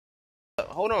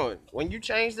Hold on. When you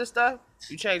change this stuff,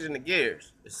 you changing the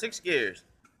gears. It's 6 gears.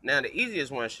 Now the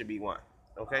easiest one should be 1.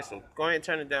 Okay, so go ahead and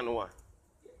turn it down to 1.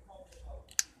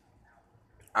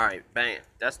 All right, bam.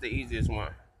 That's the easiest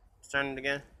one. Let's turn it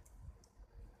again.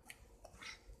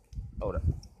 Hold up.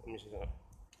 Let me see something.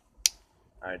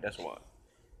 All right, that's 1.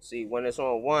 See, when it's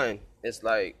on 1, it's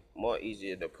like more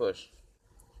easier to push.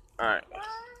 All right,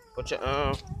 put your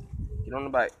get on the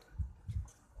bike.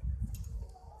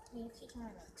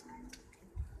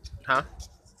 Huh?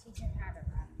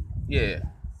 Yeah.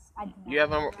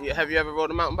 Have you ever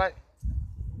rode a mountain bike?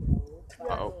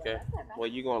 Oh, okay. Well,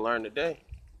 you gonna learn today,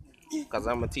 cause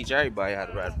I'm gonna teach everybody how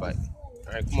to ride a bike.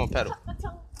 All right, come on, pedal.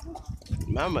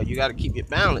 Remember, you gotta keep your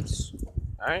balance.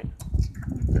 All right.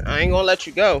 I ain't gonna let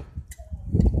you go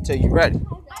until you're ready.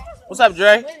 What's up,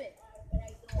 Dre?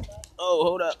 Oh,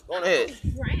 hold up. Go ahead.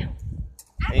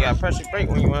 And you gotta press your brake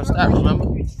when you wanna stop. Remember?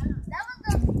 All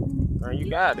right, you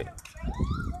got it.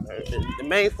 The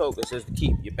main focus is to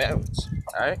keep your balance.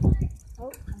 All right.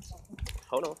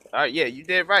 Hold on. All right, yeah, you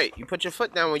did right. You put your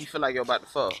foot down when you feel like you're about to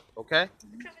fall, okay?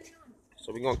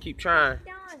 So we're going to keep trying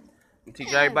and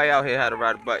teach everybody out here how to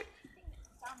ride a bike.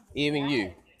 Even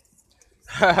you.